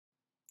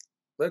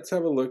let's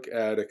have a look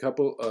at a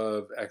couple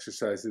of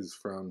exercises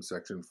from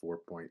section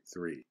 4.3,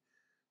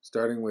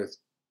 starting with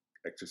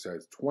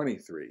exercise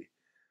 23.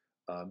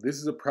 This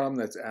is a problem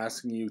that's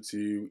asking you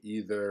to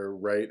either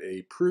write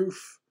a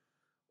proof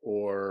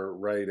or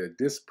write a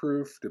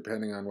disproof,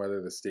 depending on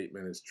whether the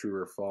statement is true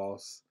or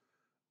false.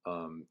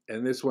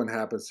 And this one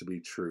happens to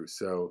be true.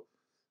 So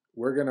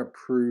we're going to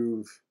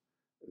prove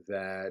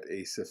that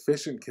a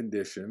sufficient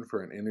condition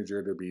for an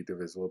integer to be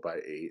divisible by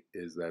 8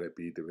 is that it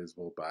be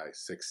divisible by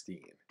 16.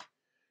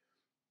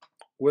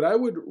 What I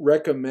would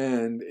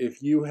recommend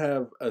if you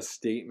have a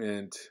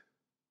statement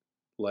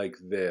like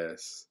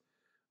this,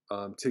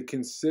 to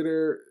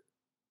consider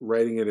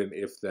writing it in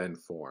if-then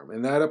form.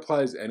 And that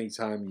applies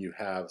anytime you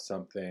have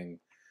something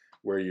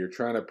where you're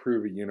trying to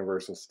prove a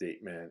universal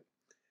statement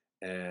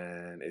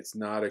and it's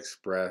not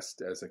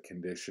expressed as a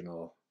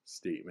conditional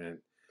statement.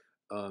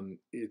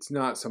 It's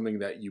not something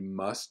that you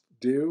must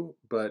do,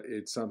 but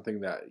it's something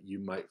that you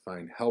might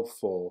find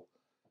helpful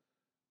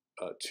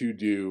to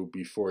do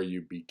before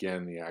you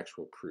begin the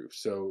actual proof.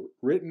 So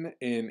written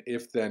in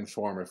if-then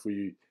form, if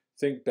we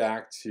think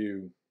back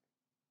to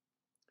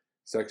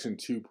section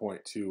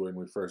 2.2 when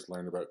we first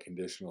learned about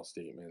conditional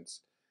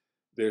statements,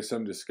 there's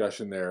some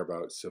discussion there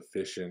about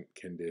sufficient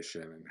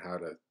condition and how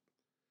to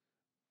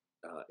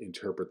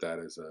interpret that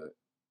as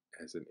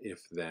an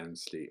if-then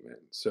statement.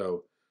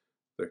 So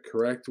the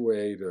correct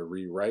way to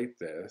rewrite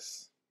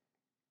this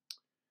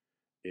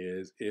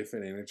is if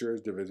an integer is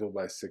divisible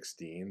by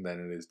 16, then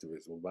it is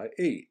divisible by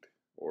 8,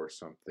 or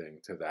something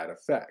to that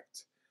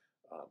effect.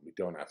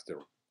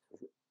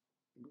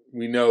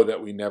 We know that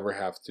we never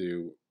have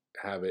to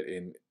have it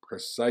in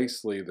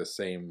precisely the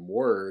same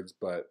words,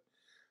 but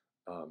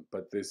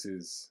this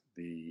is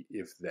the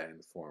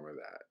if-then form of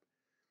that.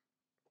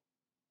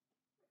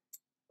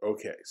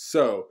 Okay,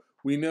 so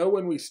we know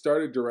when we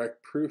start a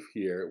direct proof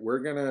here, we're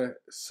going to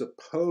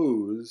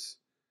suppose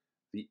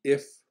the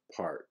if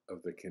part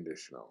of the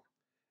conditional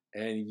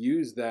and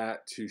use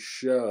that to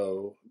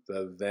show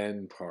the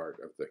then part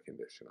of the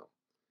conditional.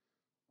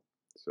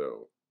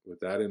 So with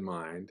that in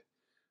mind,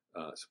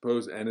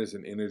 suppose n is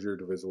an integer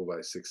divisible by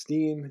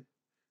 16.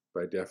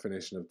 By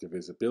definition of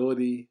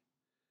divisibility,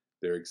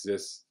 there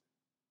exists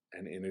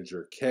an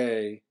integer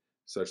k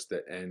such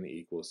that n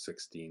equals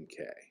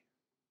 16k.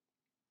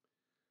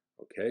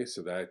 Okay,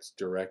 so that's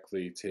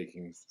directly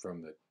taking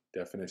from the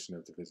definition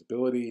of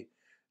divisibility.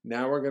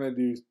 Now we're going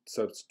to do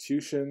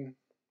substitution.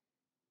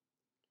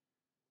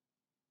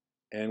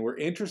 And we're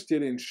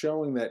interested in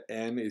showing that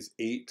n is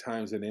 8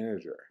 times an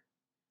integer,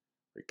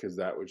 because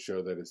that would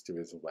show that it's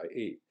divisible by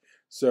 8.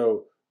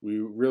 So we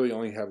really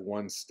only have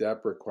one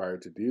step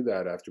required to do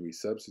that after we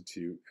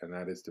substitute, and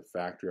that is to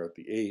factor out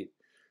the 8.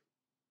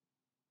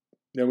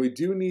 Now we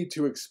do need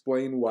to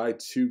explain why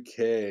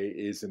 2k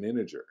is an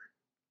integer.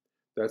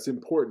 That's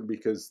important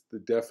because the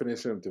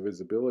definition of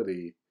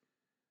divisibility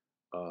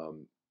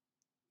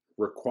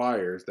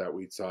requires that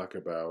we talk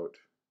about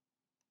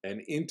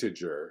an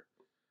integer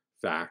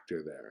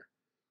factor there.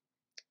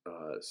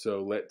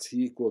 So let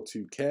t equal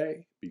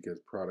 2k, because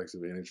products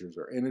of integers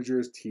are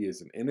integers. T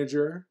is an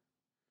integer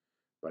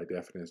by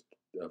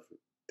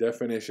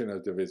definition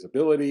of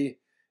divisibility.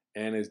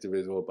 N is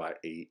divisible by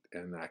 8,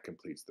 and that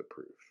completes the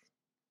proof.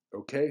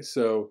 Okay,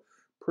 so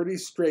pretty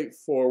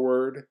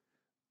straightforward.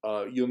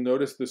 You'll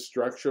notice the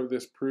structure of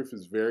this proof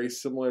is very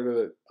similar to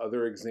the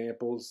other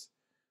examples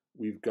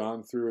we've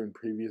gone through in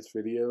previous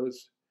videos.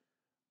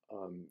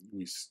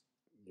 We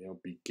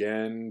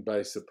begin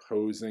by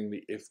supposing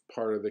the if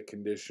part of the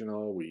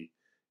conditional. We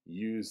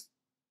use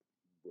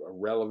a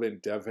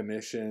relevant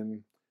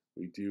definition.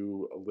 We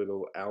do a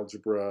little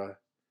algebra,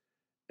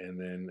 and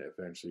then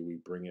eventually we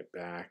bring it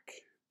back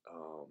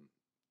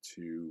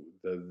to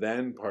the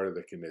then part of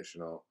the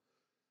conditional,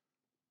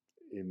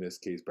 in this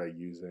case by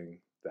using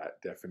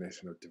that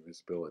definition of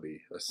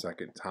divisibility a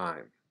second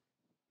time.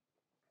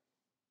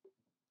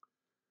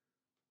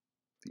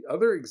 The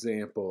other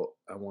example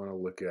I want to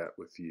look at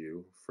with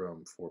you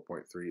from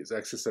 4.3 is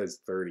exercise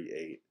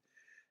 38.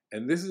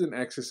 And this is an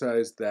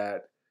exercise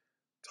that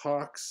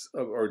talks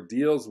of or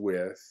deals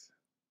with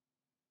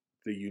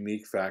the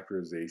unique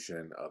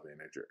factorization of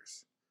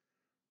integers.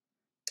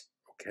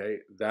 Okay,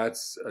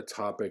 that's a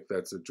topic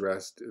that's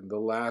addressed in the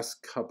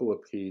last couple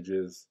of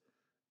pages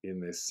in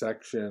this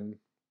section.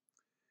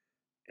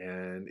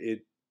 And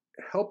it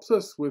helps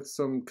us with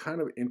some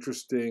kind of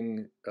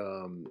interesting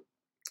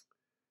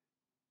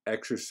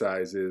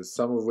exercises,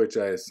 some of which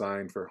I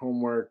assigned for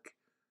homework,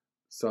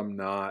 some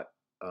not.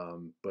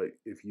 But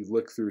if you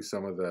look through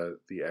some of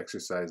the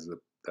exercises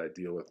that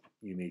deal with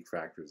unique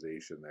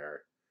factorization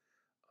there,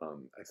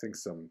 I think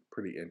some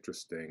pretty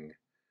interesting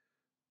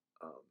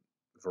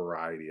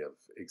variety of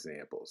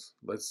examples.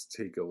 Let's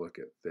take a look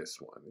at this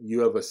one. You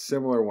have a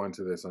similar one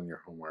to this on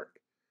your homework.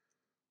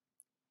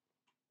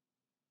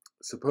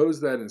 Suppose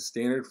that in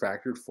standard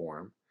factored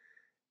form,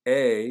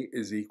 a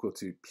is equal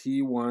to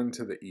p1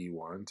 to the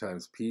e1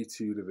 times p2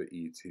 to the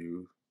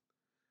e2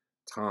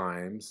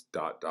 times ...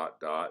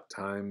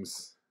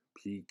 times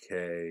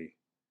pk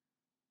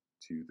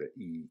to the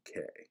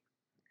ek.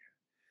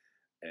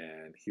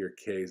 And here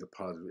k is a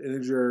positive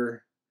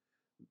integer.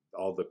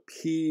 All the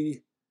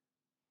p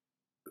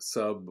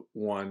sub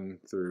 1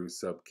 through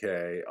sub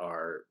k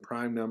are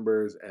prime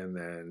numbers, and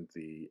then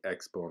the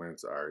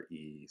exponents are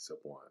e sub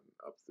 1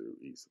 up through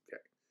e sub k.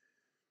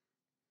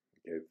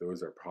 Okay,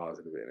 those are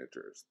positive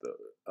integers.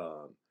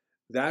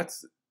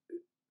 That's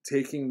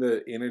taking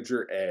the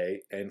integer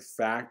a and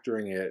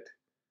factoring it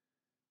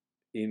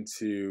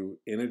into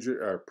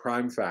integer or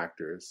prime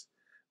factors.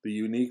 The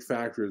unique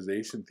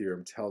factorization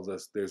theorem tells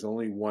us there's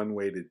only one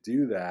way to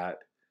do that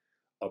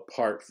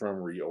apart from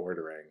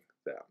reordering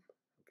them.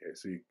 Okay,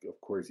 so of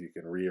course you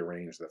can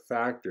rearrange the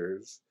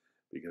factors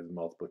because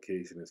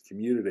multiplication is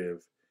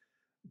commutative,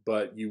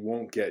 but you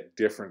won't get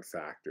different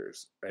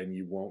factors and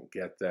you won't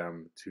get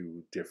them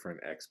to different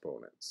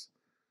exponents.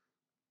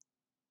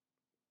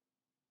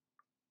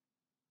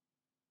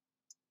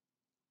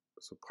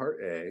 So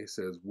part A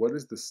says, what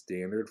is the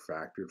standard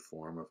factored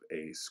form of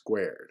a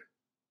squared?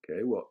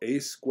 Okay, well, a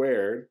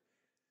squared,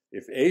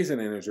 if a is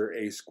an integer,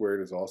 a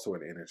squared is also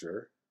an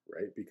integer,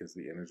 right? Because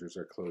the integers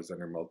are closed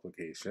under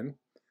multiplication.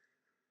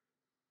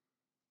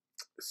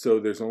 So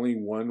there's only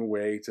one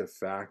way to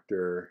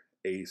factor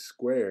a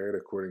squared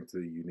according to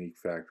the unique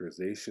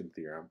factorization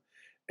theorem.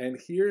 And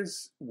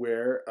here's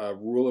where a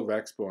rule of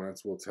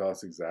exponents will tell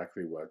us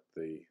exactly what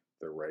the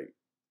right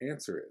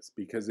answer is.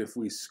 Because if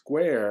we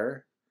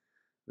square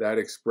that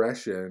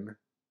expression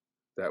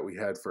that we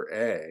had for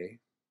a,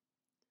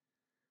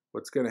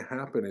 what's going to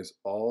happen is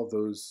all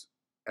those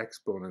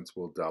exponents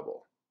will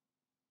double.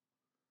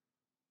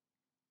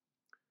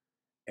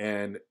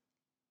 And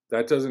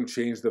that doesn't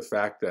change the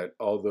fact that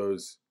all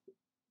those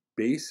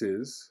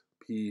bases,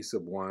 p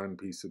sub 1,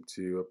 p sub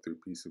 2, up through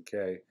p sub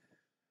k,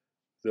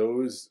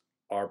 those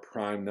are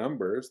prime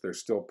numbers. They're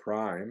still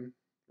prime,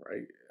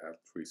 right? After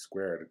we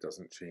square it, it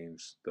doesn't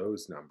change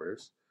those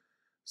numbers.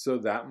 So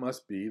that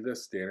must be the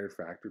standard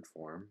factored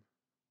form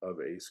of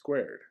a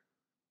squared.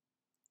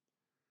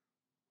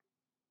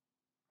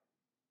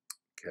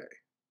 Okay.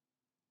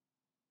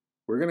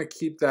 We're going to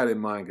keep that in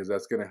mind because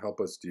that's going to help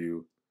us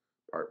do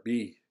part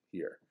B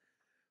here.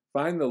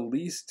 Find the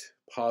least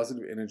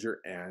positive integer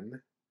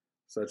n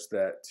such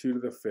that 2 to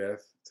the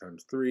 5th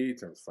times 3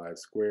 times 5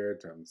 squared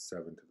times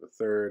 7 to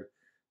the 3rd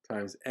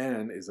times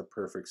n is a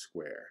perfect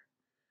square.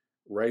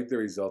 Write the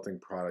resulting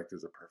product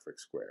as a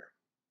perfect square.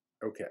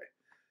 Okay,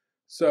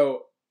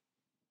 so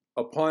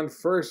upon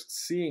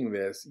first seeing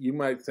this, you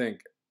might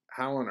think,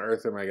 how on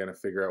earth am I going to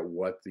figure out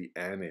what the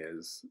n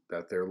is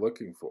that they're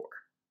looking for?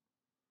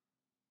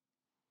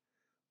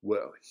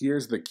 Well,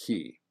 here's the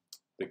key.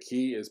 The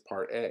key is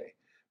part A,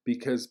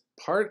 because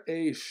part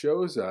A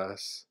shows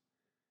us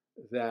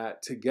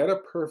that to get a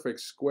perfect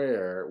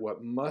square,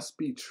 what must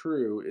be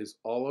true is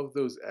all of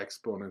those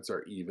exponents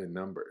are even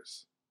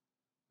numbers.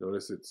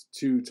 Notice it's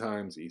 2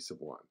 times e sub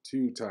 1,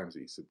 2 times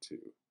e sub 2,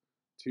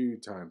 2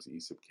 times e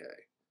sub k.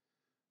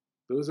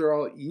 Those are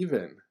all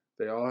even.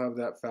 They all have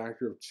that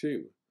factor of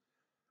 2.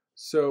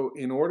 So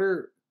in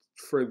order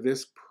for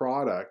this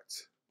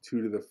product,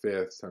 2 to the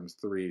 5th times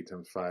 3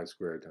 times 5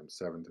 squared times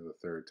 7 to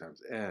the 3rd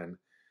times n,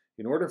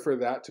 in order for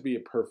that to be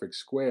a perfect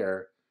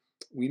square,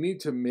 we need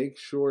to make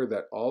sure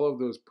that all of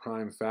those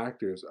prime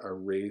factors are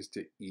raised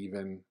to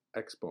even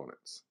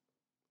exponents.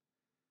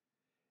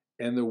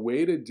 And the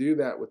way to do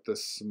that with the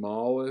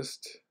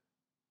smallest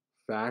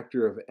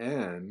factor of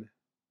n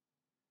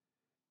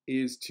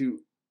is to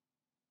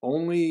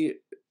only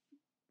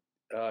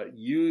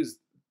use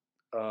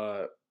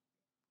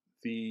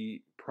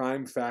the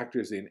prime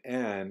factors in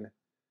n,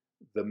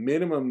 the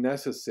minimum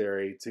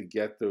necessary to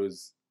get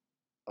those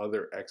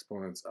other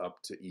exponents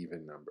up to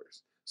even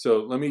numbers. So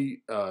let me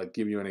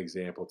give you an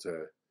example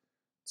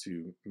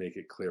to make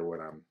it clear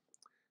what I'm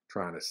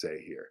trying to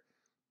say here.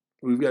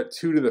 We've got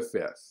 2 to the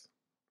 5th.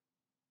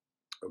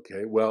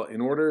 Okay, well,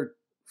 in order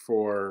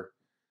for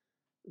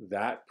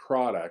that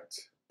product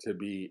to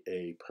be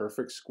a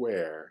perfect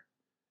square,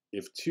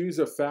 if 2 is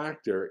a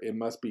factor, it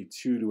must be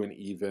 2 to an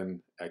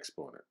even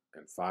exponent,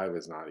 and 5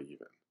 is not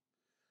even.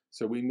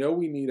 So we know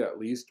we need at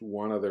least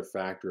one other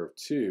factor of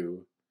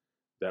 2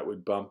 that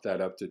would bump that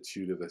up to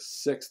 2 to the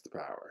 6th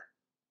power.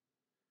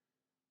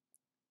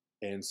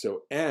 And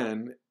so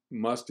n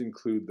must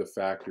include the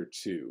factor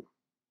 2.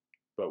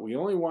 But we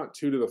only want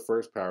 2 to the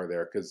 1st power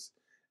there because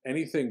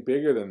anything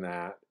bigger than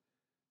that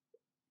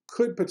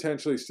could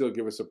potentially still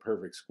give us a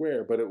perfect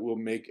square, but it will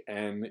make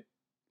n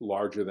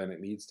larger than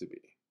it needs to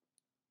be.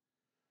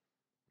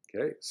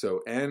 Okay,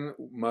 so n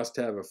must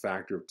have a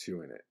factor of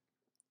 2 in it.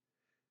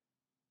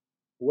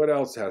 What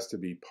else has to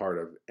be part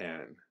of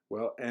n?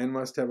 Well, n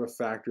must have a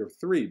factor of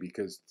 3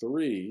 because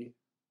 3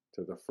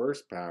 to the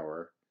 1st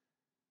power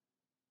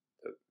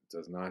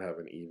does not have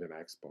an even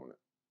exponent.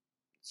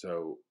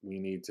 So we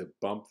need to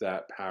bump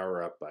that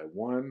power up by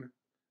 1,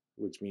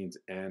 which means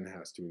n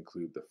has to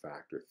include the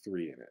factor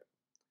 3 in it.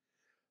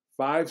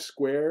 5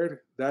 squared,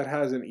 that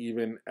has an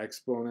even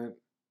exponent,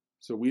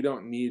 so we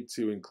don't need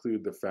to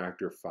include the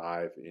factor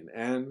 5 in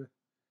n,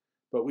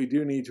 but we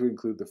do need to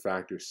include the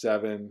factor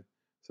 7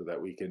 so that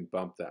we can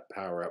bump that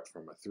power up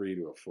from a 3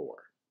 to a 4.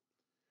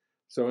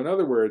 So in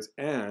other words,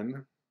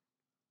 n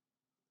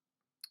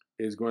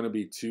is going to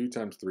be 2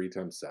 times 3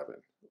 times 7,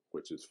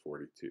 which is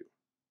 42.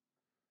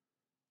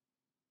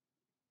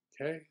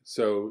 Okay,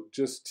 so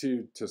just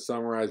to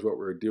summarize what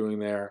we're doing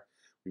there,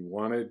 we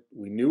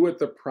knew what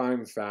the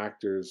prime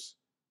factors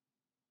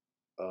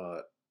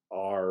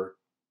are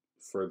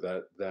for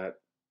that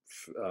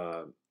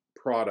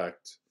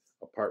product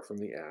apart from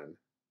the n,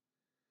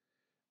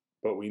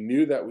 but we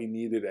knew that we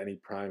needed any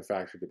prime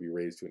factor to be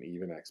raised to an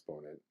even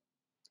exponent.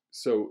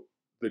 So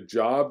the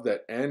job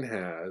that n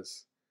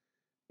has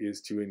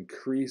is to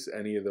increase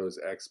any of those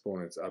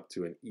exponents up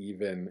to an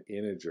even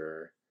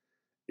integer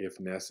if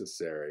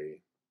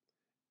necessary,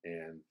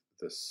 and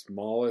the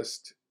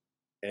smallest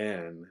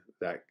n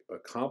that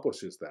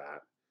accomplishes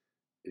that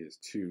is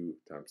 2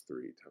 times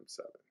 3 times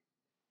 7.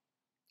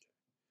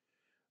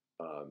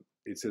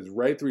 It says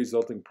write the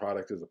resulting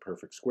product as a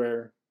perfect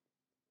square.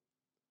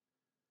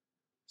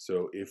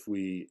 So if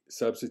we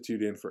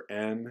substitute in for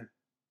n,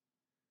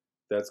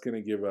 that's going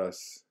to give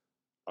us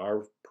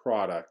our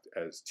product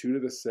as 2 to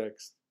the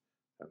 6th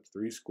times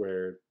 3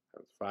 squared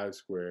times 5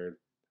 squared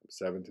times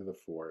 7 to the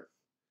 4th.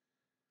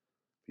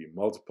 If you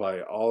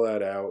multiply all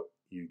that out,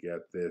 you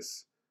get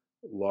this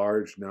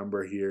large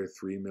number here,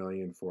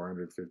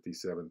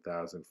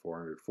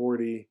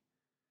 3,457,440,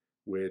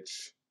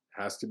 which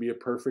has to be a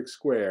perfect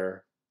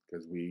square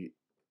because we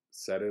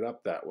set it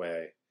up that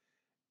way.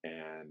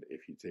 And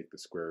if you take the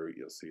square root,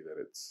 you'll see that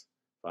it's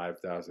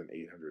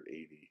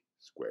 5,880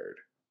 squared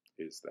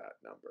is that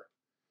number.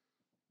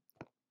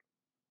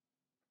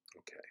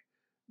 Okay.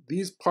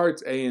 These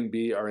parts A and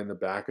B are in the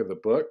back of the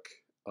book,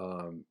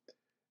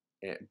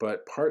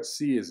 but part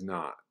C is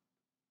not.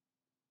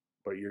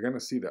 But you're going to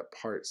see that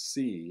part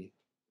C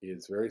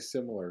is very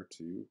similar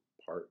to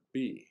part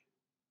B.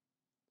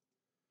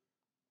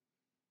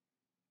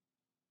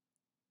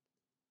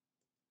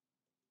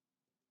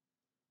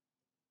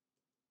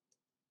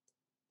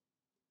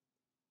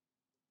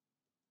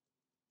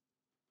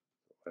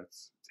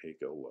 Let's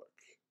take a look.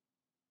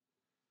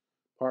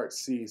 Part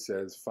C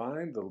says,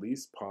 find the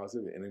least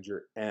positive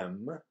integer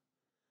m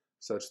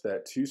such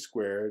that 2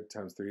 squared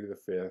times 3 to the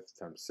 5th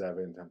times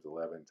 7 times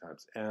 11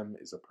 times m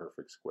is a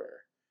perfect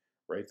square.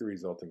 Write the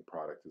resulting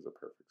product as a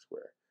perfect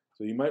square.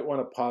 So you might want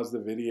to pause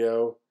the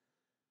video,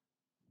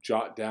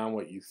 jot down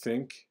what you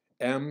think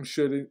m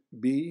should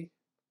be,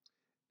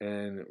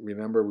 and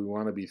remember we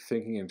want to be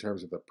thinking in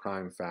terms of the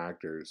prime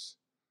factors.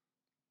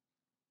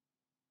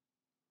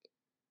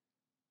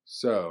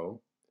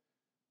 So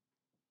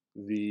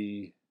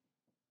the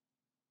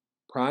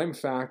prime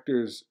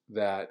factors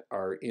that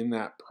are in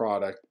that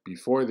product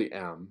before the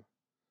m,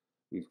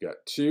 we've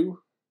got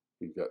 2,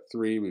 we've got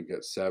 3, we've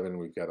got 7,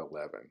 we've got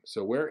 11.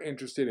 So we're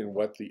interested in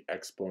what the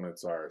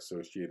exponents are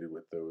associated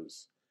with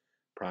those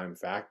prime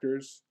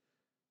factors.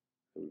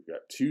 We've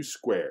got 2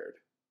 squared.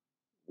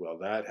 Well,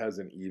 that has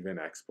an even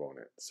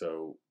exponent,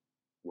 so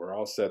we're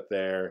all set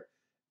there.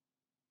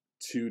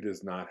 2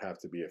 does not have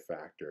to be a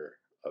factor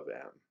of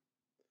m.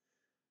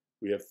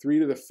 We have 3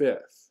 to the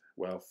 5th.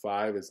 Well,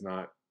 5 is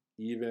not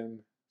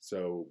even,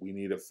 so we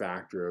need a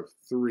factor of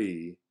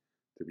 3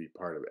 to be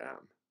part of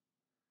m.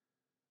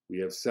 We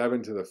have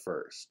 7 to the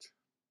 1st,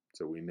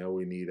 so we know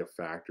we need a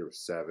factor of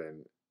 7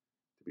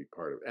 to be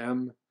part of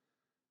m,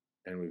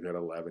 and we've got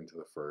 11 to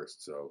the 1st,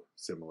 so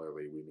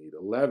similarly we need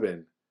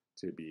 11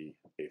 to be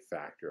a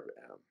factor of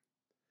m.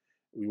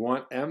 We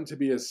want m to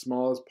be as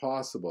small as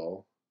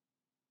possible.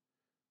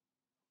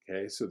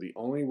 Okay, so the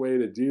only way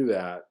to do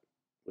that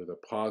with a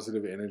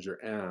positive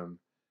integer m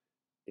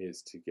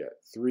is to get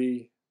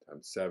 3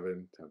 times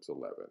 7 times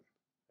 11,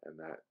 and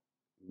that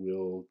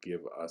will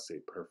give us a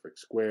perfect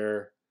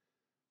square.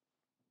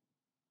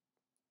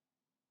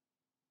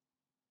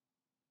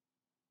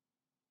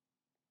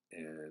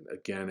 And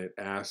again, it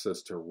asks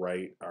us to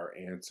write our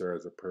answer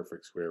as a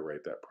perfect square,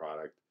 write that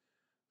product.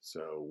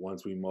 So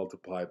once we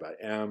multiply by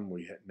m,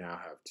 we now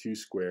have 2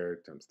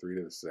 squared times 3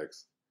 to the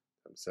 6th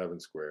times 7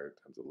 squared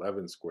times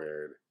 11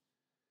 squared.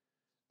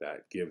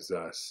 That gives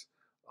us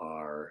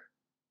our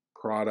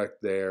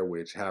product there,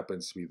 which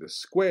happens to be the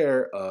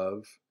square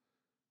of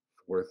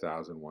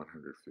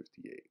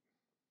 4,158.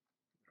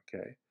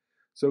 Okay,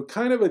 so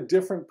kind of a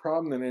different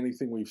problem than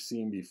anything we've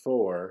seen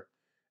before,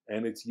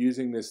 and it's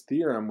using this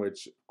theorem,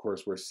 which of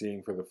course we're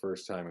seeing for the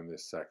first time in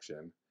this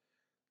section.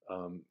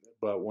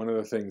 But one of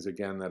the things,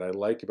 again, that I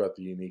like about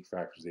the unique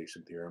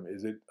factorization theorem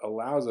is it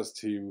allows us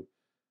to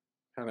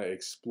kind of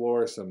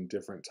explore some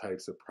different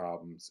types of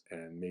problems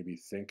and maybe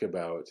think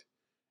about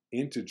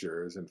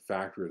integers and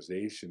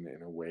factorization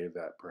in a way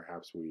that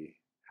perhaps we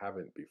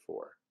haven't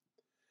before.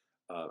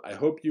 I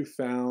hope you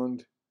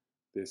found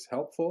this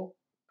helpful.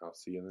 I'll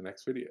see you in the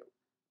next video.